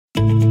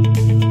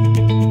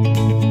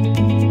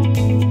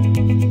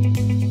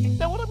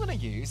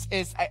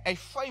a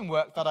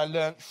framework that I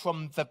learned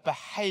from the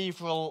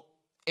Behavioural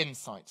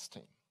Insights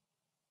team.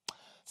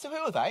 So who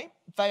are they?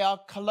 They are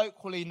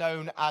colloquially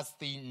known as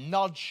the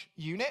Nudge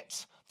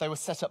Unit. They were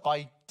set up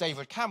by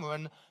David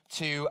Cameron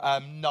to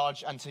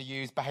nudge and to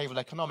use behavioural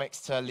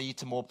economics to lead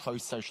to more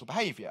pro-social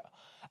behaviour.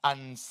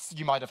 And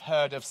you might have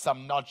heard of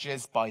some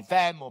nudges by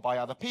them or by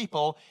other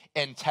people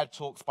in TED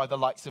Talks by the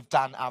likes of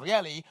Dan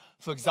Ariely.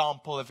 For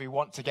example, if we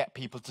want to get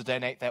people to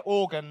donate their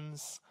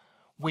organs,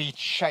 we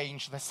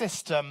change the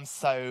system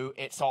so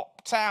it's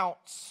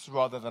opt-out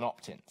rather than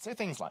opt-in. So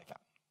things like that.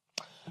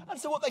 And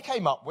so what they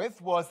came up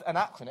with was an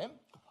acronym,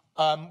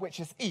 which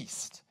is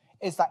EAST,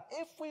 is that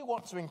if we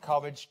want to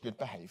encourage good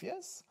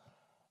behaviours,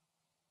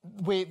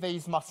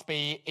 these must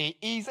be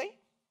easy,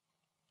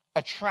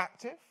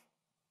 attractive,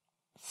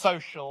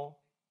 social,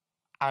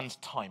 and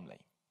timely.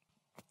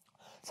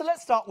 So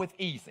let's start with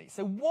easy.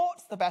 So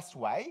what's the best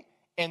way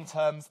in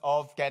terms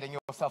of getting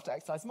yourself to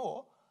exercise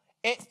more?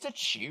 It's to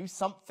choose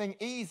something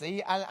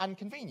easy and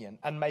convenient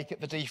and make it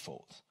the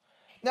default.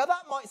 Now,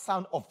 that might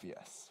sound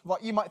obvious, right?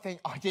 You might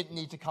think, I didn't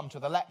need to come to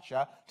the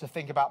lecture to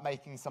think about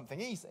making something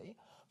easy.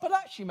 But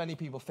actually, many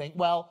people think,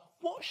 well,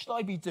 what should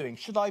I be doing?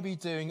 Should I be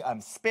doing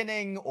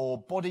spinning or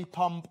body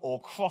pump or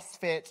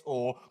CrossFit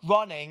or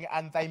running?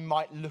 And they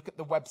might look at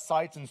the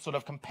website and sort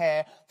of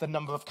compare the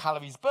number of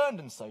calories burned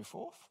and so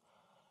forth.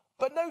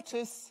 But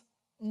notice,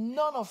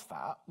 none of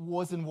that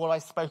was in what I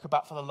spoke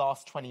about for the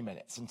last 20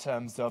 minutes in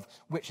terms of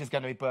which is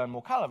going to burn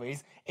more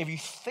calories. If you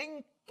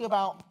think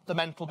about the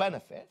mental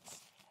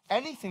benefits,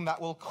 anything that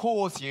will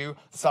cause you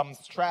some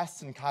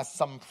stress and has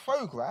some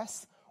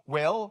progress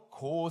will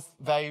cause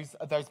those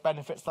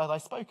benefits that I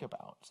spoke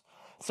about.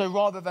 So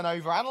rather than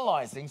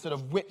overanalyzing sort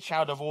of which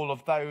out of all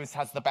of those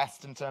has the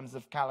best in terms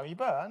of calorie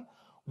burn,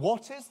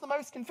 what is the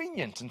most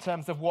convenient in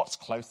terms of what's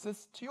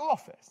closest to your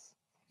office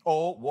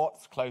or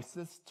what's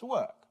closest to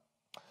work?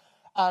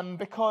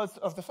 Because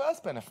of the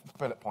first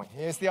bullet point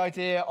here is the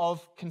idea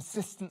of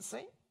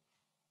consistency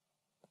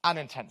and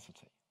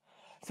intensity.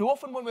 So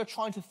often when we're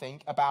trying to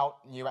think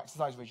about new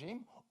exercise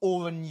regime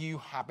or a new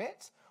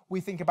habit, we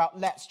think about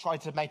let's try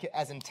to make it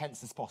as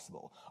intense as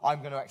possible.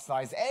 I'm going to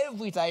exercise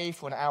every day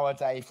for an hour a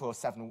day for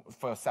 7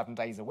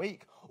 days a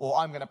week, or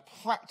I'm going to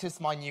practice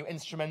my new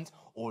instrument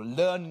or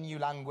learn a new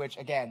language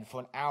again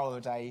for an hour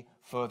a day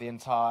for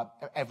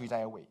every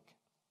day a week.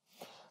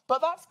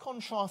 But that's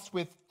contrast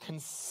with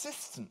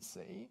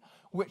consistency,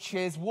 which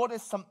is what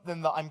is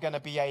something that I'm going to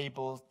be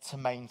able to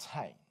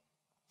maintain.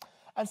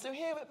 And so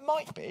here it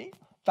might be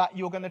that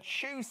you're going to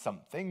choose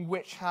something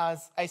which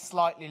has a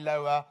slightly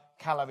lower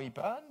calorie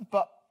burn,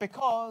 but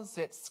because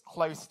it's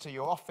close to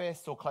your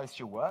office or close to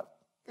your work,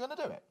 you're going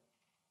to do it.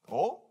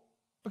 Or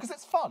because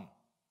it's fun,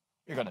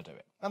 you're going to do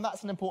it. And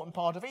that's an important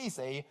part of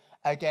easy.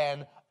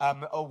 Again,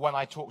 when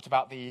I talked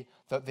about the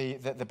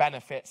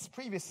benefits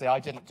previously, I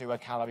didn't do a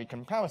calorie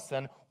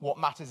comparison. What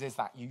matters is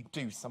that you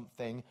do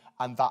something,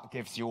 and that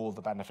gives you all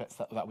the benefits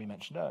that we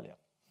mentioned earlier.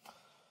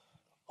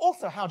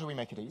 Also, how do we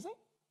make it easy?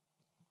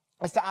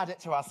 Is to add it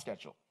to our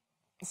schedule.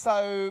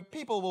 So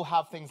people will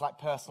have things like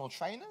personal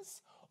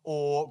trainers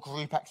or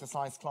group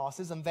exercise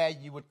classes, and there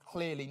you would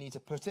clearly need to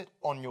put it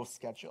on your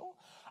schedule.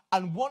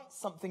 And once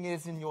something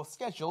is in your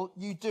schedule,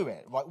 you do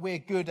it, right? We're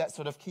good at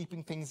sort of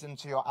keeping things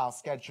into our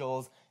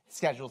schedules,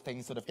 scheduled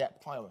things sort of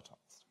get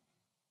prioritized.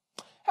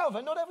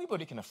 However, not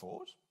everybody can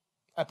afford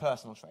a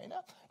personal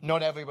trainer.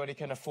 Not everybody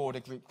can afford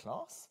a group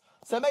class.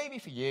 So maybe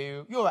for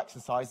you, your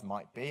exercise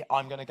might be,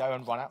 I'm going to go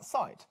and run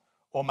outside.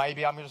 Or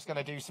maybe I'm just going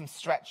to do some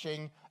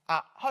stretching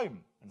at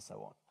home and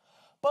so on.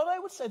 But I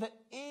would say that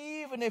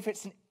even if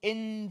it's an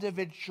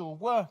individual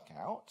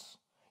workout,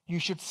 you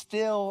should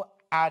still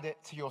add it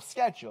to your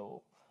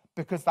schedule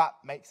because that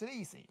makes it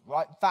easy,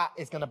 right? That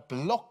is going to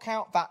block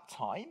out that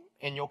time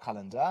in your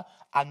calendar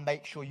and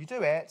make sure you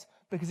do it,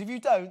 because if you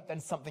don't, then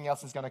something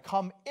else is going to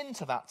come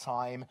into that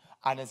time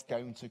and is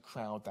going to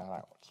crowd that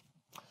out.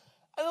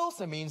 It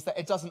also means that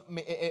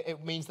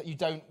it means that you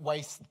don't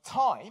waste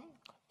time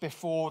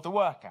before the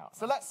workout.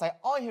 So let's say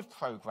I have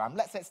programmed,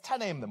 let's say it's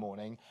 10 a.m. in the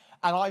morning,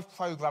 and I've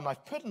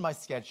put in my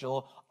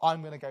schedule,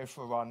 I'm going to go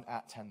for a run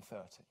at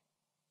 10:30.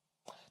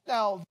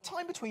 Now, the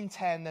time between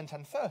 10 and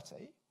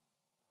 10:30,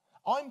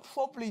 I'm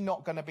probably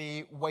not going to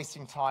be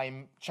wasting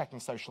time checking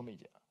social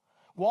media.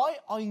 Why?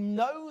 I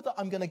know that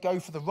I'm going to go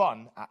for the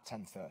run at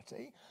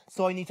 10:30,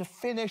 so I need to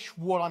finish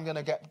what I'm going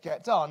to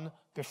get done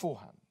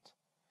beforehand.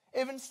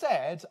 If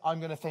instead I'm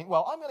going to think,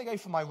 well, I'm going to go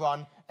for my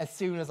run as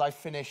soon as I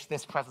finish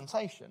this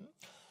presentation,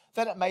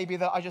 then it may be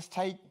that I just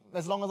take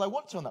as long as I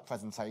want to on that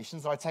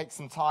presentation. So I take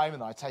some time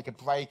and I take a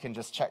break and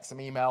just check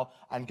some email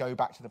and go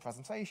back to the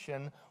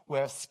presentation.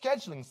 Where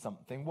scheduling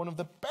something, one of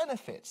the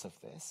benefits of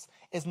this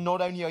is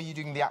not only are you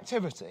doing the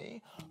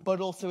activity,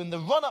 but also in the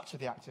run-up to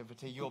the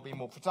activity, you'll be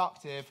more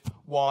productive.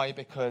 Why?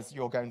 Because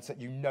you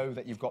know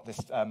that you've got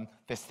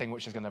this thing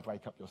which is going to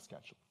break up your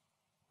schedule.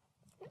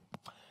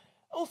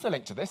 Also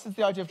linked to this is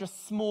the idea of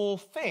just small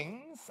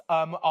things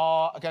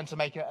are going to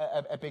make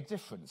a big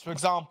difference. For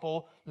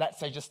example, let's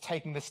say just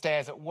taking the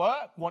stairs at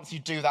work. Once you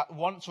do that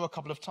once or a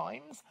couple of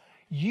times,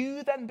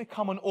 you then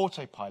become an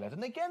autopilot.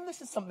 And again,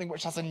 this is something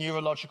which has a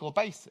neurological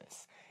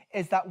basis,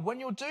 is that when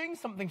you're doing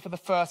something for the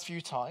first few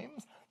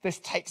times, this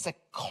takes a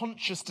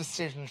conscious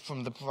decision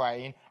from the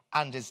brain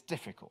and is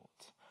difficult.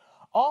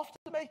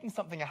 After making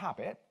something a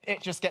habit,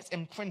 it just gets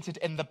imprinted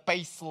in the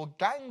basal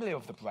ganglia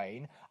of the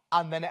brain,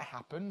 and then it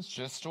happens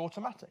just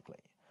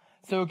automatically.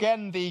 So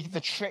again, the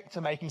trick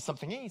to making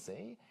something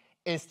easy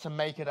is to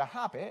make it a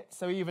habit.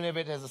 So even if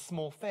it is a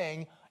small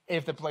thing,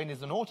 if the brain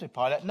is an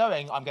autopilot,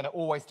 knowing I'm going to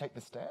always take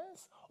the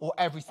stairs, or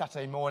every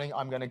Saturday morning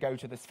I'm going to go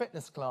to this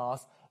fitness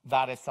class,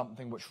 that is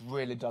something which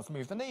really does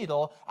move the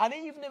needle. And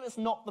even if it's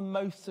not the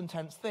most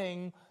intense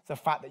thing, the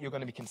fact that you're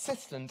going to be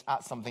consistent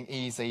at something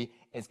easy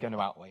is going to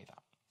outweigh that.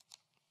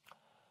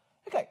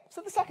 Okay,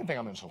 so the second thing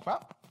I'm going to talk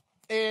about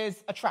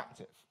is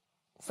attractive.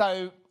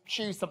 So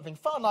choose something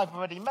fun, I've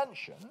already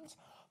mentioned,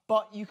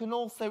 but you can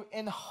also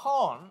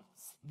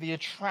enhance the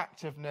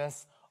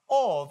attractiveness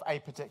of a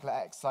particular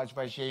exercise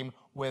regime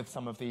with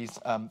some of these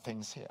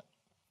things here.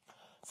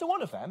 So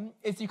one of them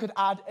is you could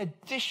add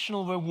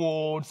additional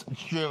rewards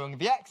during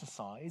the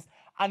exercise,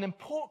 and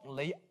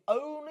importantly,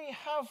 only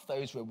have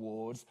those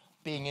rewards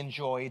being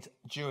enjoyed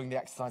during the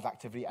exercise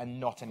activity and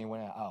not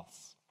anywhere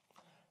else.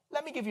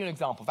 Let me give you an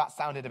example. That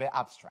sounded a bit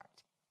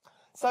abstract.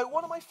 So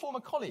one of my former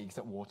colleagues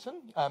at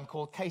Wharton,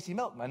 called Katie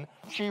Milkman,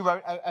 she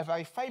wrote a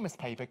very famous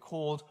paper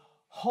called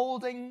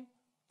Holding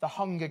the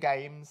Hunger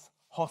Games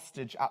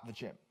Hostage at the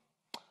Gym.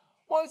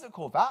 Why was it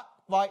called that?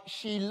 Right,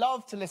 she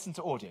loved to listen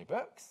to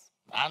audiobooks,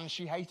 and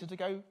she hated to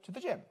go to the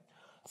gym.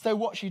 So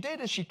what she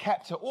did is she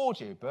kept her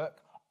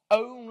audiobook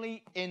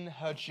only in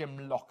her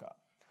gym locker.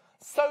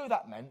 So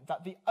that meant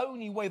that the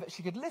only way that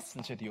she could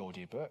listen to the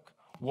audiobook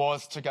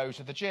was to go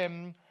to the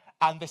gym,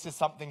 and this is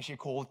something she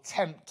called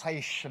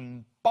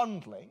temptation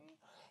bundling.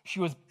 She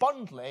was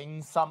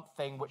bundling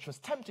something which was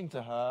tempting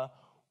to her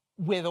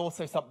with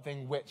also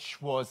something which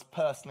was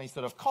personally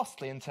sort of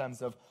costly in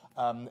terms of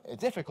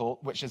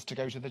difficult, which is to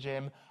go to the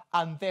gym.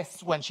 And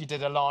this, when she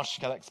did a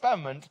large-scale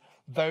experiment,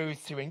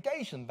 those who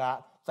engaged in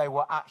that, they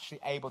were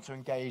actually able to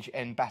engage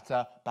in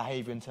better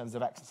behavior in terms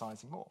of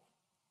exercising more.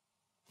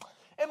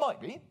 It might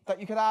be that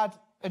you could add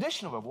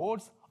additional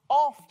rewards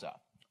after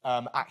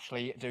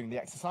actually doing the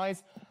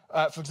exercise.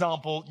 For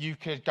example, you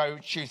could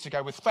choose to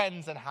go with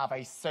friends and have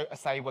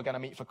say we're going to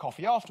meet for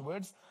coffee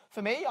afterwards.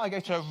 For me, I go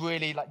to a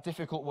really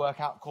difficult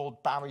workout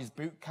called Barry's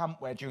Boot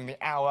Camp, where during the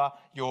hour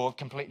you're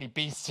completely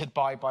beasted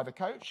by the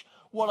coach.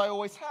 What I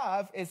always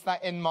have is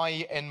that in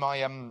my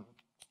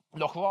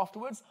locker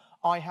afterwards,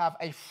 I have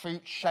a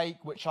fruit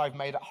shake which I've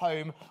made at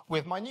home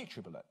with my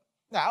NutriBullet.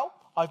 Now,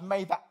 I've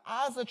made that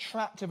as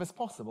attractive as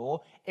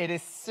possible. It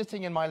is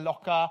sitting in my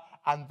locker,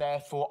 and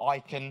therefore I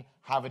can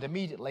have it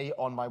immediately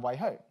on my way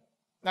home.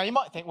 Now, you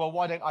might think, well,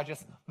 why don't I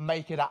just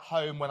make it at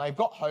home when I've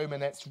got home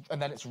and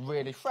then it's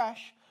really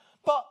fresh?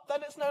 But then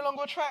it's no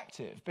longer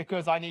attractive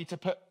because I need to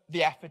put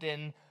the effort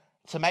in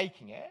to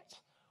making it.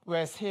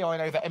 Whereas here I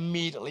know that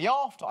immediately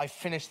after I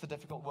finish the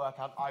difficult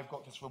workout, I've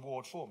got this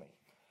reward for me.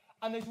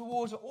 And those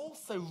rewards are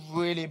also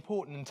really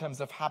important in terms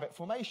of habit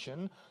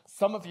formation.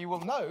 Some of you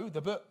will know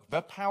the book,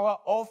 The Power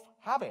of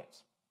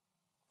Habit,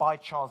 by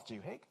Charles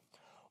Duhigg,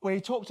 where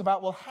he talked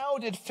about, well, how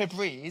did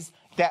Febreze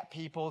get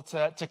people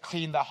to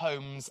clean their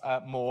homes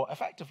more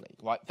effectively?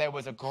 Right? There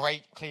was a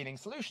great cleaning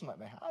solution that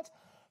they had,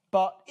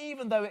 but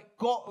even though it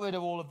got rid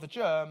of all of the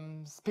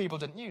germs, people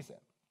didn't use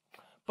it.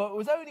 But it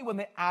was only when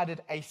they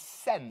added a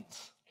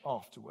scent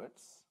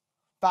afterwards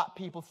that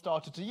people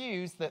started to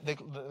use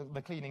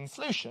the cleaning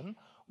solution.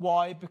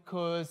 Why?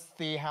 Because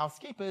the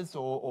housekeepers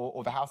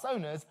or the house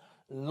owners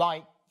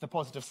liked the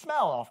positive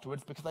smell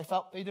afterwards because they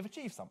felt they'd have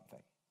achieved something.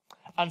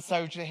 And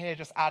so here,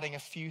 just adding a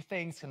few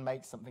things can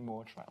make something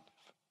more attractive.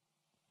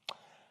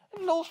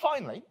 And all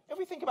finally, if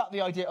we think about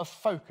the idea of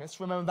focus,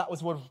 remember that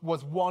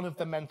was one of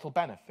the mental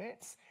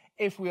benefits.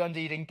 If we are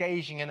indeed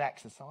engaging in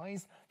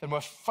exercise, then we're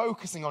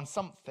focusing on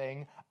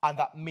something, and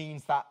that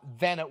means that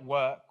then at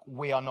work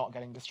we are not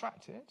getting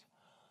distracted.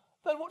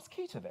 Then what's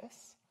key to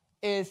this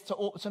is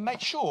to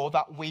make sure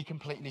that we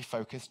completely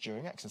focus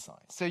during exercise.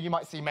 So you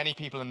might see many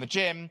people in the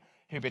gym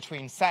who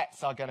between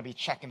sets are going to be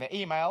checking their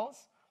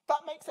emails. That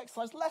makes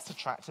exercise less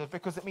attractive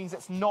because it means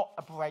it's not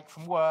a break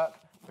from work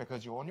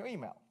because you're on your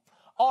email.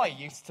 I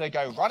used to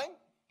go running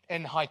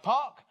in Hyde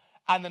Park,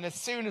 and then as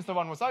soon as the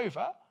run was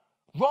over,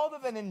 rather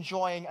than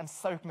enjoying and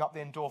soaking up the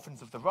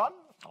endorphins of the run,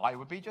 I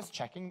would be just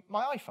checking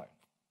my iPhone.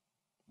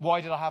 Why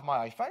did I have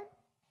my iPhone?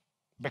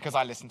 Because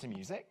I listen to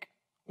music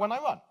when I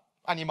run.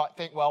 And you might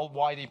think, well,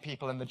 why do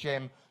people in the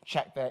gym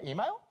check their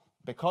email?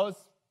 Because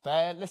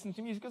they're listening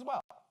to music as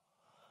well.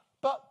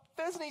 But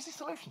there's an easy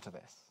solution to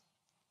this,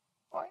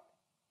 right?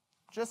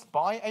 Just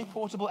buy a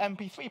portable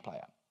MP3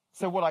 player.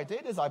 So what I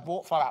did is I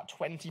bought for about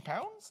 £20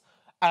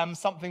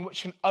 something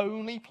which can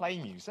only play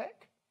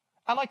music,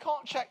 and I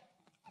can't check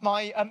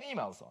my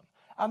emails on.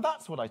 And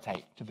that's what I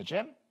take to the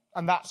gym,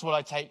 and that's what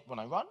I take when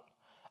I run.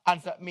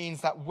 And that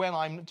means that when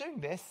I'm doing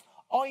this,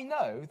 I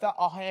know that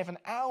I have an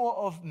hour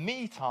of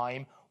me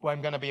time where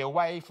I'm going to be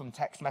away from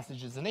text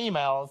messages and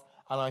emails,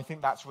 And I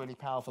think that's really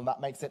powerful. That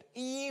makes it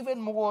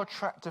even more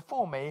attractive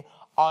for me.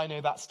 I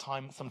know that's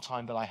some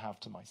time that I have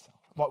to myself.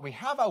 But we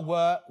have our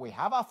work, we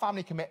have our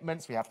family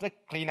commitments, we have to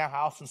clean our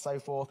house and so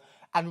forth,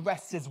 and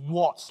rest is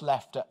what's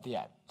left at the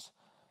end.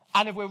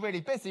 And if we're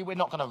really busy, we're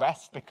not going to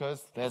rest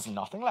because there's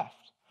nothing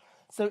left.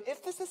 So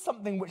if this is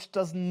something which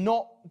does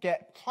not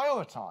get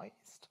prioritized,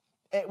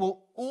 it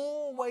will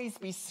always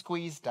be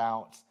squeezed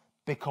out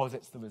because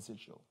it's the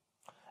residual.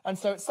 And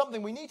so it's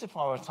something we need to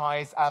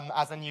prioritize.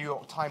 As a New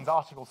York Times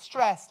article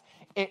stressed,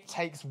 it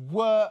takes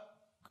work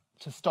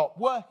to stop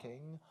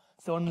working.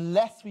 So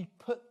unless we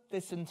put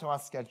this into our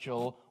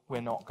schedule,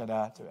 we're not going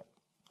to do it.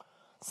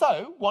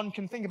 So one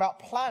can think about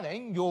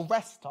planning your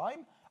rest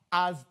time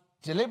as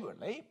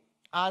deliberately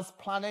as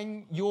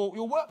planning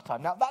your work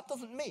time. Now, that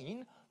doesn't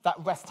mean that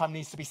rest time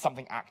needs to be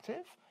something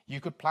active.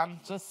 You could plan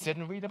to sit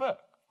and read a book,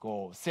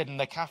 or sit in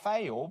the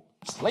cafe, or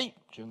sleep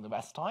during the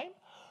rest time.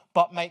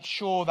 But make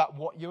sure that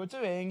what you're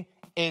doing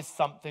is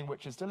something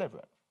which is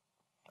deliberate.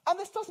 And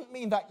this doesn't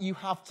mean that you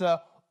have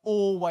to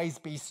always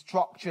be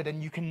structured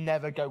and you can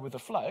never go with the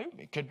flow.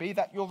 It could be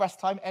that your rest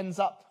time ends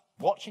up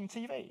watching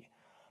TV.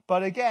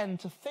 But again,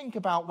 to think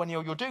about when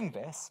you're doing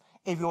this,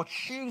 if you're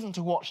choosing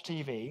to watch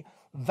TV,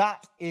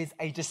 that is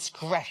a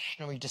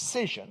discretionary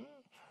decision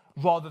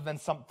rather than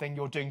something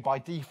you're doing by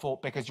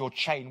default because you're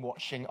chain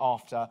watching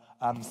after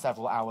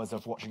several hours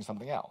of watching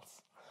something else.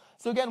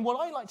 So again, what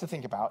I like to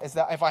think about is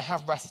that if I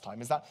have rest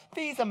time, is that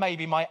these are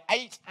maybe my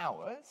 8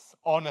 hours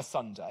on a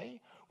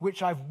Sunday,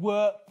 which I've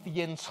worked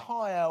the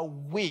entire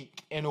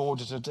week in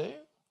order to do.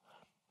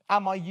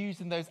 Am I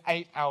using those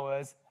 8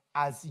 hours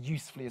as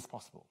usefully as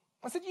possible?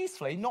 I said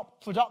usefully,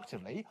 not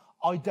productively.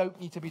 I don't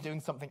need to be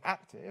doing something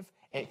active.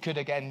 It could,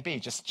 again,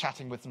 be just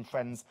chatting with some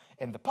friends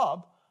in the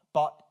pub.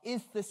 But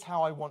is this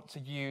how I want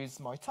to use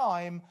my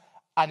time?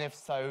 And if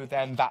so,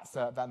 then that's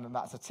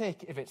a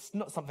tick. If it's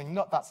not something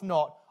that's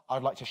not,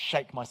 I'd like to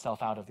shake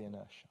myself out of the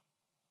inertia.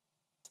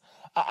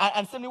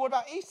 And similarly, what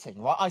about eating,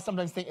 right? I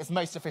sometimes think it's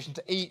most efficient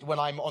to eat when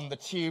I'm on the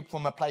tube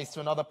from a place to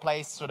another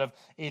place, sort of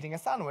eating a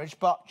sandwich,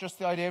 but just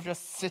the idea of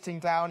just sitting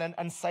down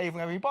and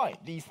savouring every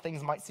bite. These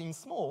things might seem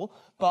small,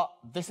 but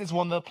this is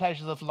one of the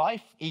pleasures of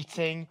life,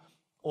 eating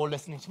or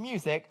listening to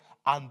music,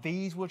 and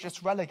these were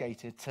just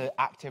relegated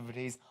to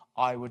activities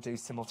I would do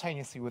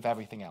simultaneously with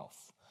everything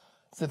else.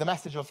 So the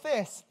message of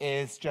this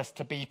is just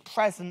to be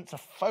present, to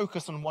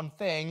focus on one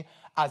thing.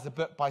 As a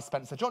book by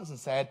Spencer Johnson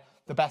said,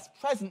 the best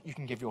present you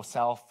can give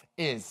yourself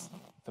is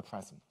the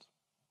present.